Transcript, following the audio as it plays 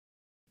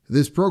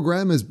This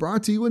program is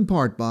brought to you in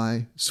part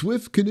by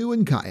Swift Canoe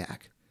and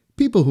Kayak,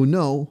 people who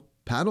know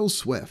paddle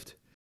swift,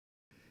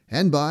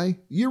 and by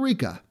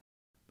Eureka,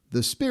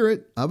 the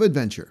spirit of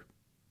adventure.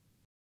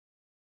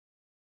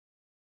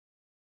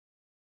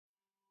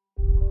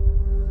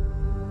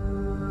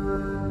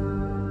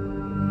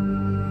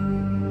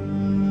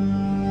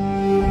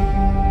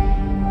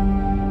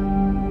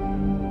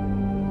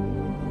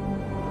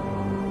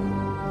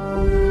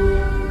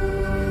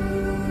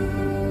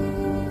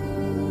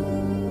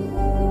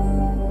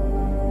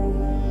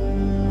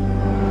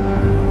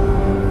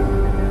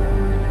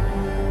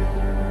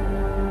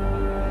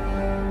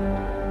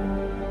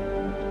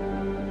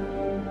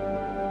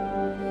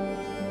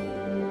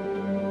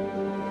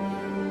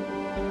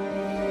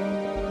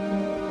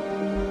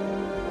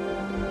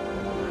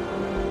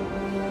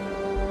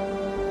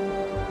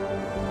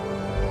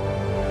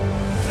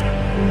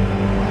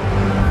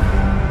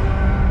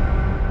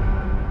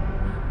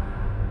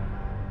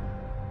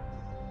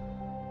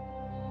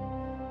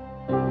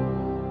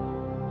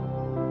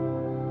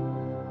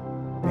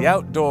 The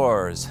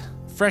outdoors,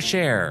 fresh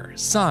air,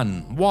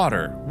 sun,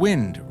 water,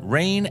 wind,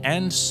 rain,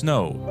 and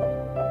snow.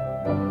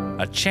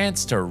 A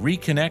chance to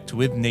reconnect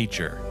with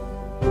nature.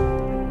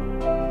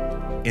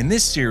 In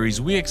this series,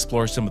 we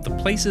explore some of the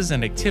places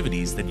and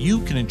activities that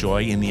you can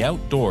enjoy in the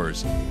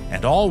outdoors,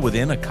 and all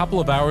within a couple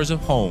of hours of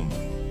home.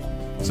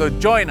 So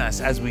join us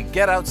as we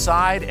get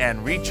outside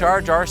and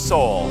recharge our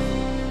soul.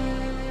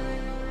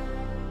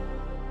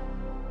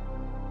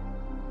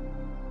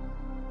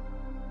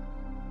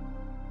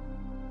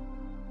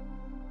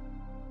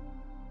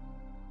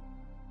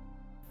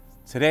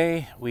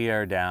 Today we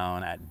are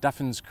down at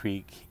Duffins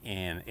Creek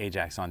in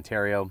Ajax,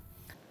 Ontario.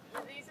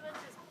 Are these ones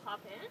just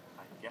pop in?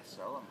 I guess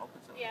so, I'm hoping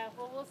so. Yeah,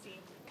 well, we'll see.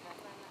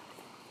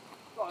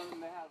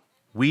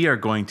 We are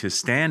going to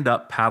stand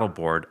up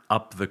paddleboard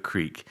up the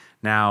creek.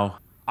 Now,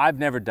 I've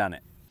never done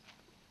it.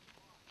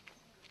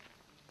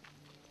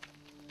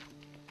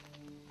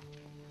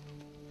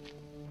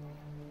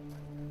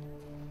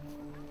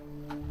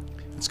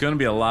 It's going to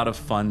be a lot of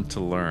fun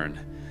to learn.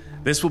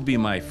 This will be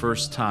my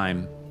first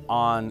time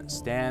on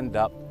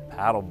stand-up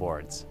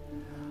paddleboards.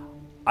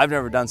 I've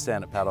never done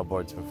stand-up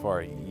paddleboards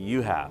before.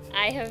 You have.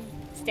 I have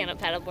stand-up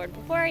paddleboard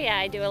before. Yeah,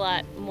 I do a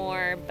lot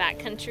more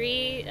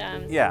backcountry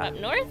up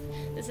north.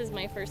 This is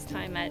my first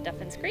time at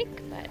Duffins Creek,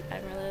 but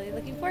I'm really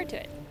looking forward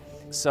to it.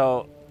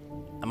 So,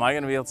 am I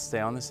going to be able to stay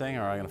on this thing,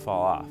 or am I going to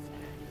fall off?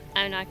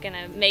 I'm not going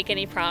to make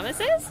any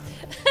promises,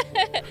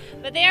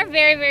 but they are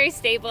very, very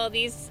stable.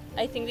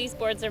 I think these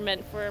boards are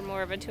meant for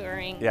more of a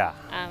touring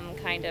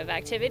kind of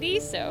activity.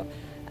 So.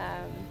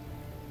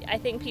 I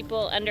think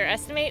people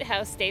underestimate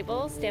how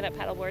stable stand-up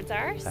paddleboards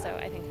are, so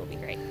I think we'll be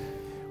great.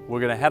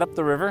 We're gonna head up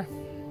the river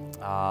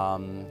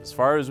as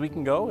far as we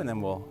can go, and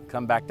then we'll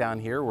come back down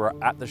here. We're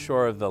at the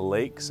shore of the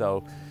lake,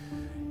 so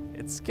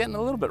it's getting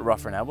a little bit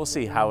rougher now. We'll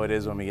see how it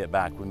is when we get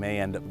back. We may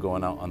end up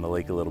going out on the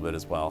lake a little bit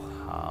as well,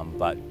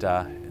 but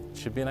it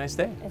should be a nice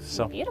day. It's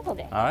a beautiful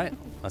day. All right,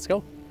 let's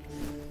go.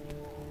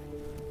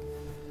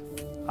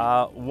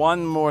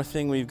 One more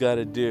thing we've got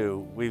to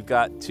do. We've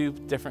got two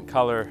different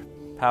color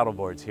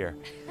paddleboards here.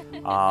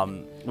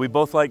 We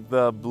both like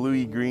the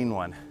bluey green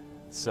one.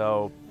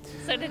 So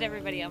did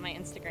everybody on my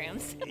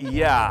Instagrams.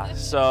 Yeah,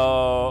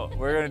 so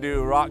we're gonna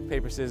do rock,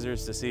 paper,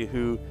 scissors to see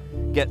who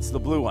gets the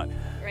blue one.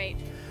 Right,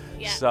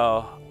 yeah.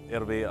 So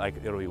it'll be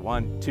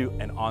 1, 2,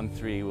 and on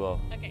 3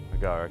 we'll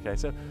go, okay?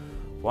 So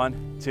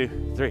 1,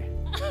 2, 3.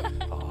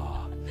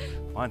 Oh,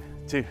 1,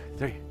 2,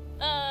 3.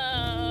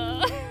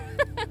 I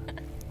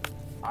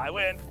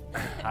win,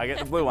 I get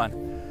the blue one.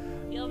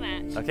 You'll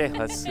match. Okay,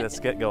 let's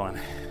get going.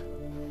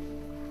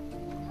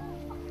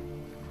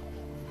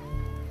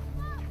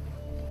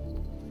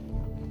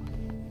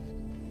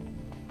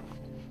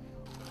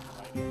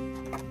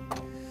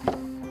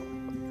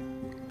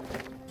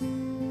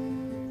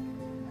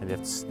 Do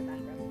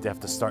you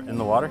have to start in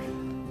the water?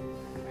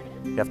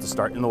 You have to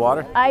start in the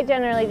water? I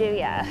generally do,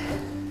 yeah.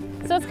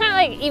 So it's kind of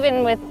like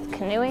even with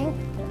canoeing,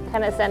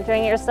 kind of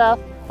centering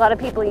yourself. A lot of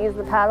people use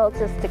the paddle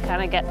just to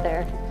kind of get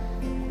their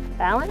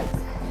balance.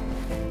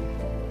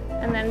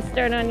 And then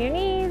start on your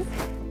knees.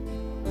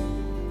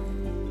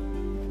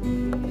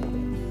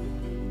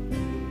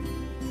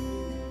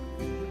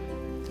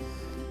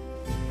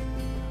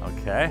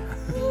 Okay.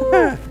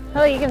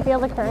 Oh, you can feel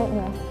the current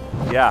here.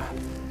 Yeah.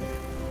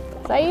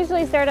 So I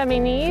usually start on my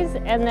knees,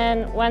 and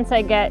then once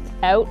I get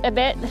out a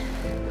bit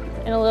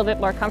and a little bit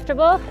more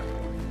comfortable,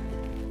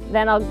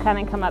 then I'll kind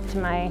of come up to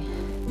my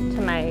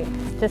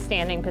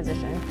standing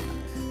position.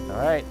 All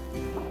right.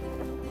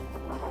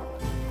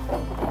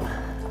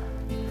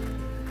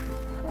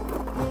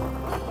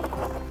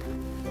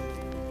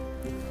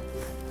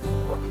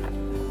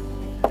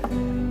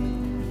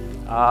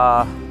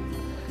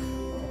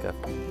 Okay.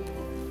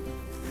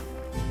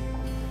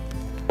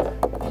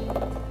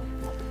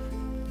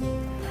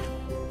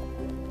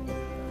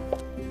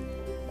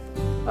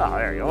 Oh,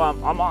 there you go.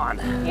 I'm on.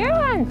 You're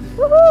on.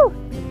 Woohoo!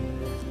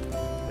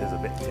 It's a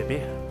bit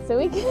tippy. So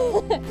we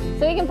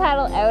can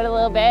paddle out a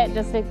little bit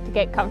just to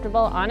get comfortable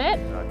on it.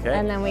 Okay.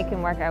 And then we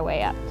can work our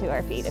way up to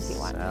our feet if you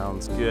want.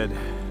 Sounds good.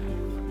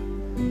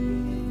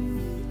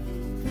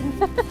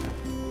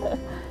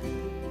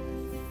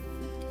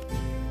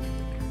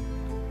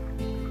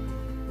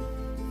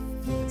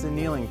 It's a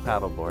kneeling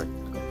paddleboard.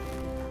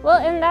 Well,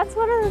 and that's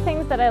one of the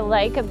things that I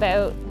like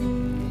about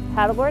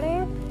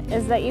paddleboarding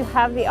is that you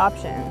have the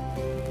option.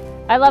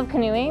 I love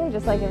canoeing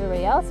just like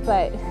everybody else,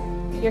 but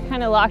you're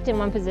kind of locked in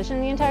one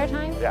position the entire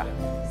time. Yeah.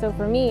 So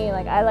for me,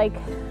 like I like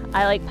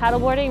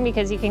paddleboarding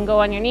because you can go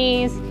on your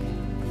knees,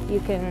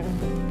 you can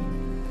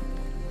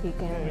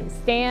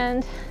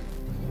stand.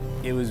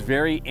 It was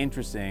very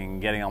interesting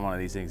getting on one of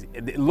these things.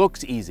 It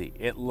looks easy.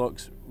 It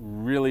looks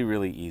really,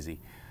 really easy.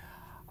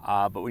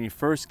 But when you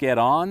first get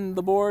on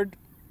the board,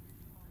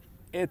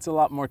 it's a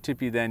lot more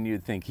tippy than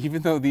you'd think.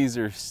 Even though these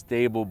are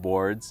stable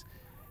boards,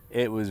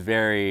 it was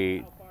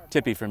very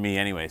tippy for me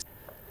anyways.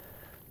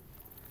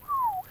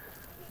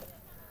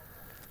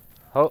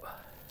 Oh.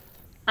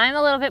 I'm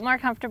a little bit more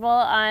comfortable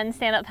on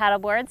stand-up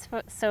paddleboards,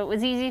 so it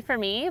was easy for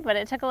me, but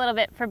it took a little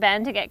bit for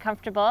Ben to get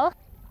comfortable.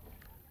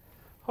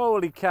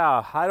 Holy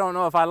cow, I don't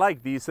know if I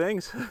like these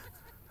things.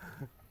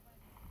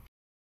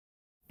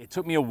 It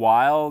took me a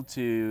while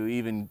to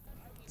even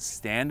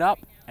stand up,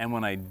 and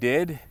when I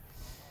did,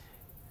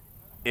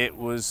 it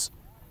was,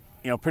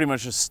 pretty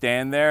much just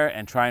stand there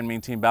and try and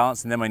maintain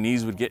balance, and then my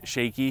knees would get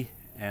shaky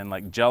and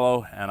like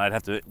jello, and I'd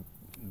have to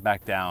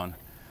back down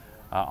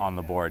on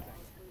the board.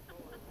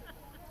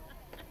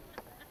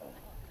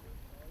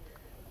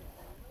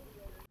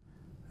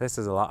 This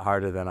is a lot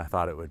harder than I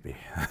thought it would be.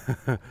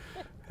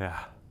 Yeah.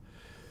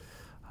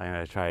 I'm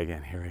gonna try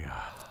again. Here we go.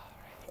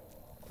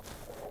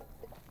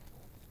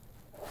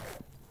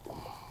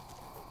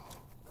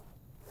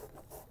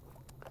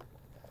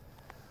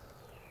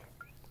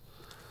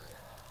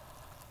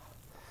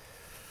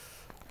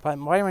 But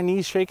why are my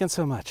knees shaking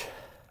so much?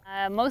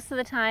 Most of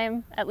the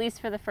time, at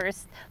least for the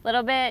first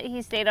little bit,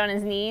 he stayed on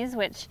his knees,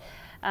 which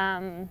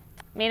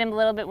made him a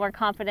little bit more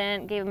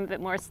confident, gave him a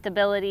bit more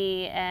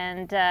stability,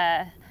 and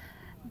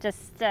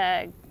just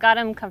got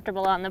him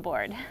comfortable on the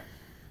board.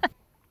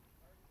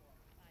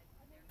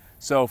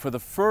 So for the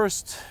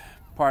first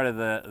part of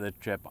the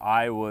trip,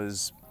 I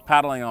was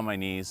paddling on my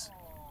knees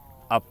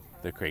up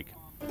the creek.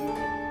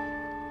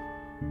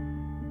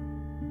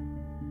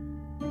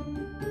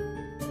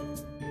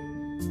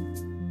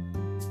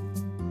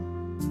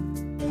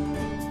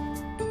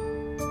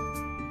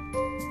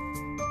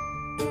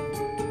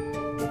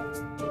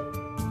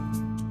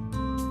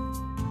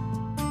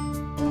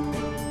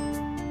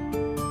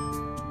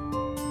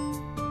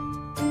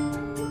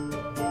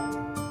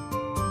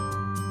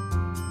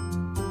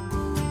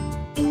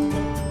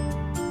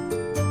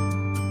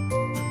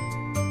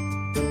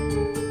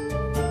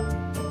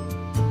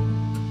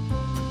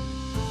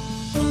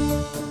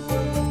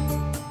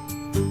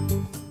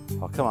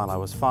 Come on, I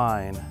was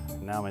fine.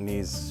 Now my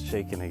knee's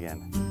shaking again.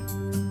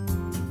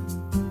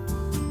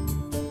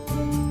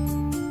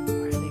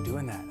 Why are they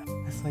doing that?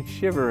 It's like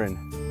shivering.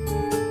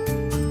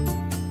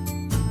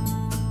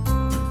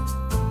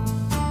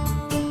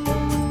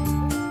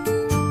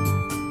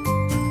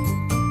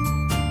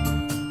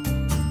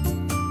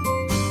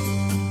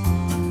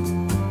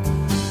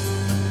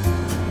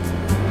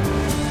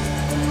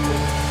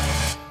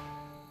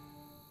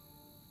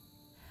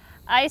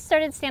 I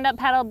started stand-up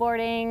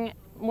paddleboarding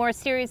more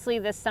seriously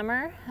this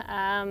summer.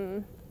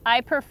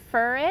 I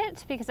prefer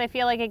it because I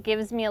feel like it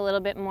gives me a little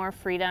bit more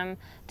freedom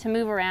to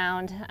move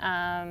around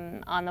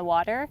on the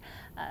water.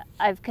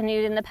 I've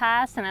canoed in the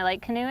past and I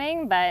like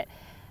canoeing, but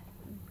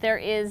there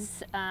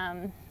is,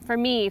 for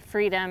me,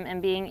 freedom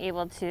in being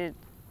able to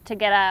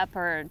get up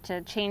or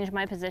to change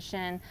my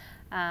position,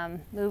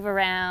 move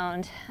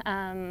around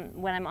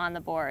when I'm on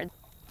the board.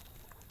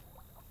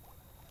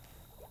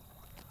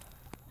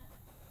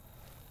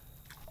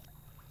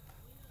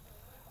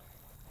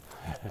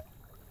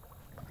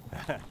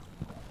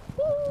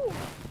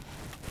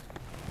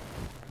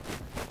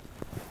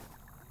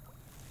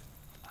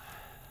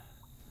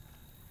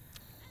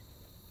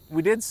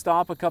 We did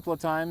stop a couple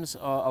of times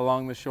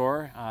along the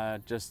shore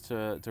just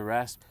to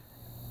rest.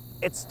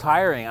 It's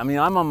tiring. I mean,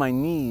 I'm on my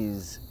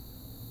knees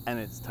and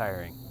it's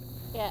tiring.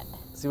 Yeah.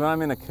 See, when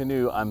I'm in a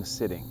canoe, I'm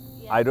sitting.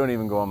 Yeah. I don't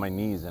even go on my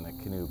knees in a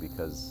canoe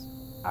because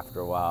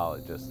after a while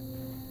it's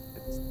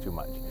too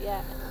much.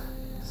 Yeah.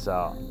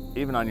 So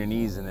even on your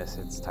knees in this,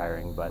 it's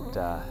tiring, but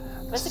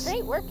it's a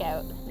great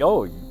workout.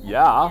 Oh,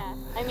 yeah.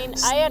 I mean,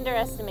 I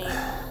underestimate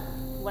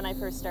when I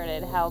first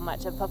started how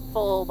much of a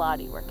full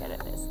body workout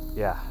it is.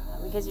 Yeah.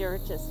 Because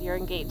you're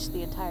engaged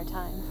the entire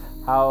time.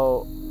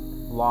 How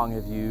long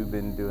have you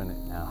been doing it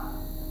now?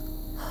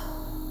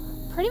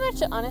 Pretty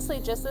much, honestly,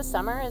 just this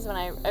summer is when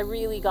I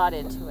really got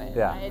into it.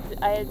 Yeah.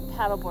 I had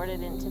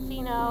paddleboarded in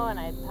Tofino and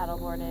I had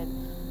paddleboarded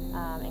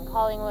in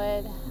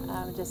Collingwood,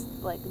 just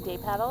like day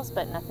paddles,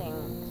 but nothing.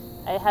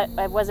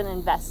 I wasn't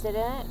invested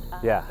in it.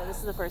 Yeah. But this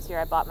is the first year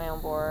I bought my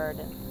own board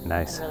and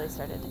Nice. really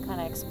started to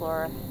kind of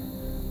explore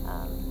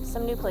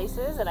some new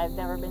places that I've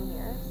never been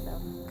here.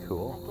 So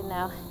Cool. I can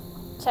now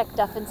check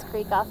Duffins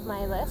Creek off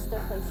my list of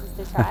places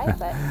to try,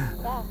 but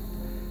yeah.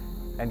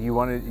 And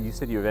you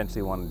said you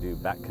eventually want to do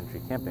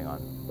backcountry camping on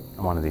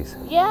one of these.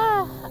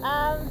 Yeah,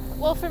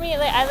 well for me,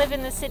 I live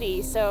in the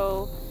city,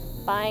 so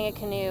buying a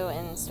canoe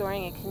and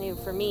storing a canoe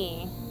for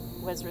me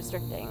was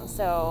restricting.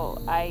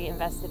 So I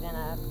invested in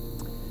an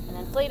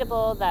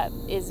inflatable that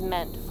is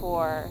meant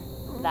for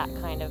that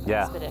kind of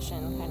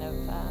expedition kind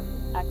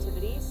of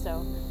activity.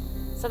 So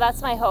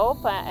that's my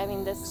hope. I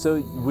mean, this.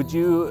 So would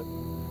you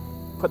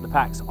put the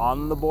packs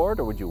on the board,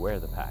 or would you wear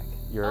the pack?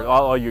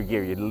 All your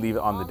gear, you'd leave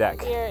it on the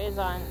deck. All the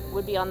gear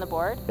would be on the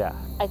board. Yeah.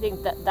 I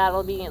think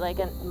that'll be like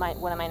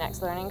one of my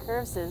next learning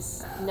curves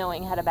is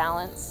knowing how to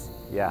balance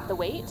the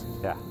weight.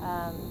 Yeah.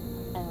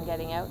 And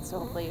getting out. So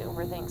hopefully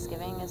over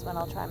Thanksgiving is when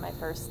I'll try my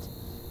first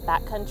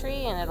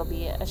backcountry, and it'll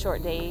be a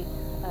short day,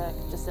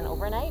 just an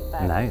overnight.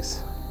 But,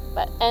 nice.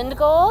 But end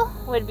goal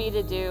would be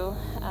to do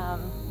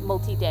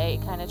multi-day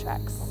kind of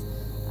treks.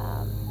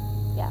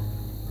 Yeah.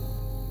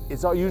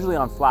 It's usually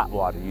on flat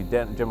water. You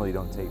generally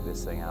don't take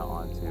this thing out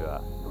onto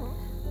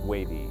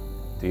wavy,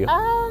 do you?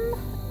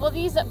 Well,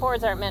 these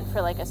boards aren't meant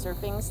for like a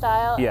surfing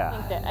style.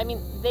 Yeah.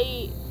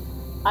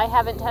 I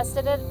haven't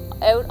tested it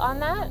out on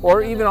that.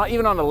 Or even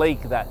on a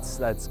lake that's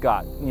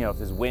got, if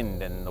there's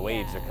wind and the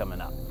waves are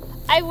coming up.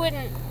 I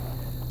wouldn't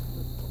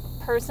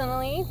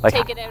personally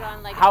take it out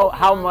on like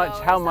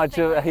how much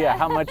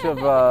of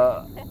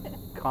a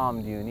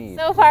calm do you need?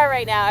 So far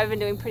right now I've been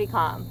doing pretty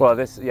calm. Well,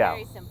 this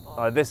very simple.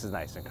 This is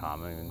nice and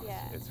calm. I mean,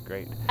 it's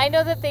great. I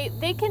know that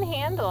they can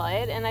handle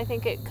it, and I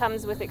think it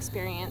comes with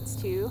experience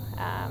too.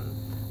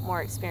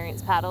 More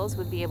experienced paddles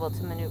would be able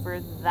to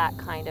maneuver that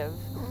kind of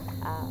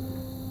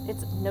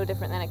it's no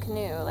different than a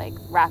canoe, like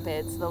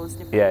rapids, those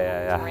different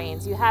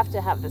terrains. You have to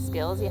have the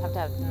skills, you have to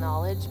have the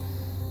knowledge.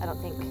 I don't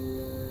think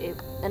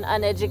an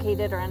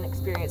uneducated or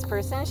unexperienced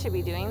person should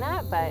be doing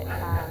that, but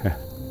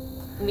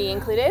me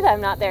included,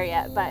 I'm not there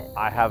yet. But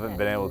I haven't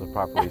been able to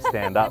properly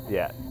stand up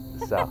yet,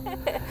 so.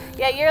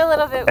 Yeah, you're a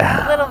little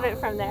bit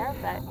from there,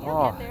 but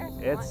you'll get there.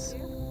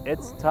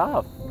 It's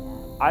tough.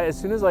 As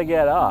soon as I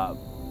get up,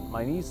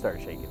 my knees start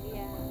shaking,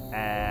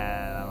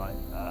 and I'm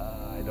like,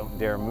 I don't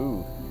dare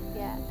move.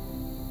 Yeah.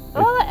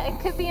 Well, it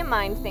could be a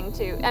mind thing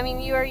too. I mean,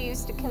 you are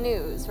used to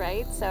canoes,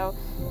 right? So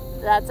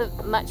that's a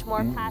much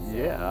more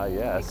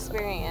passive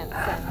experience.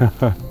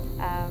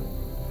 And,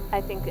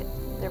 I think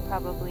there are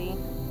probably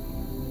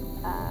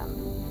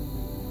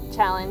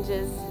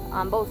challenges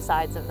on both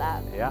sides of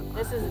that. Yeah.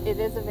 It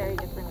is a very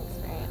different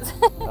experience.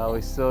 Well,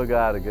 we still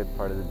got a good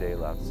part of the day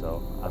left,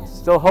 so I'm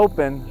still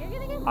hoping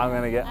I'm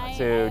going to get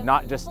to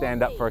not just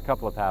stand up for a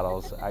couple of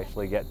paddles,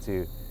 actually get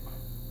to.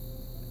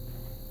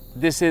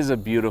 This is a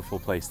beautiful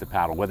place to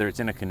paddle, whether it's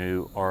in a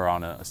canoe or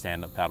on a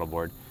stand-up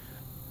paddleboard.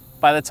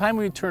 By the time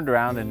we turned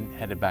around and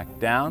headed back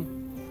down,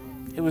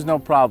 it was no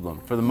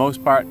problem. For the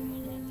most part,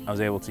 I was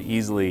able to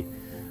easily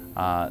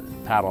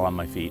paddle on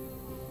my feet.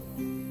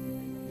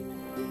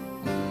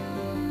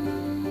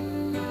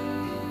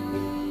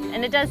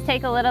 And it does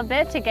take a little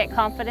bit to get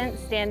confidence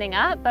standing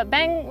up, but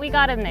Ben, we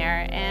got him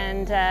there.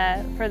 And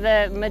for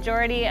the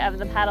majority of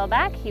the paddle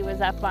back, he was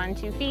up on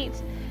 2 feet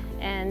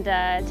and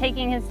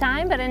taking his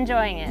time, but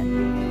enjoying it.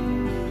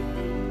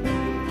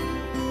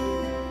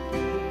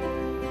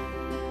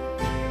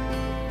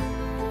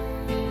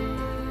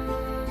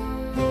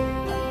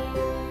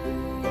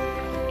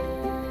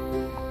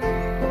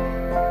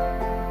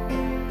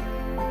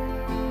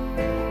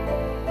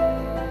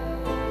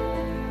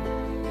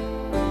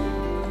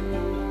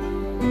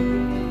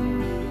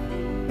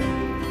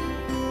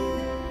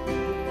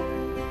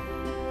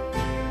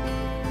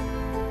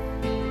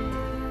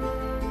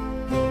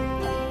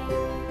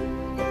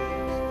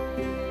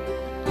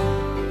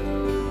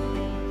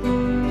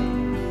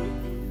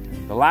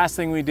 The last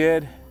thing we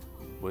did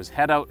was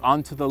head out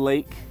onto the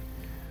lake.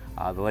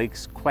 The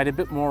lake's quite a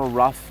bit more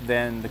rough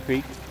than the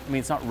creek. I mean,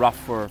 it's not rough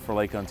for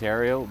Lake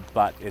Ontario,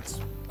 but it's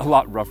a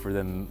lot rougher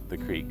than the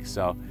creek.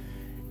 So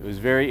it was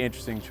very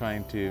interesting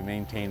trying to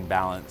maintain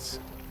balance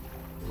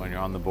when you're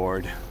on the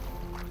board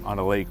on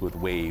a lake with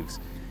waves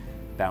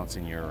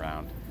bouncing you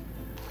around.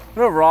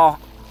 But overall,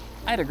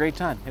 I had a great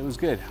time. It was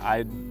good.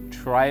 I'd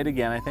try it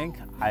again, I think.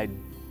 I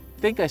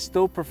think I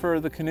still prefer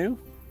the canoe.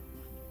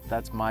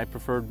 That's my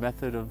preferred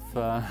method of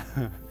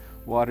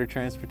water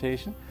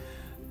transportation.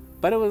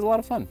 But it was a lot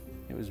of fun.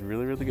 It was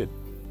really, really good.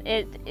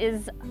 It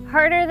is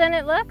harder than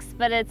it looks,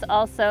 but it's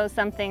also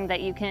something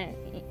that you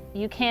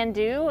can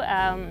do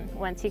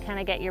once you kind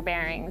of get your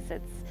bearings.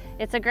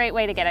 It's a great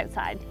way to get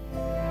outside.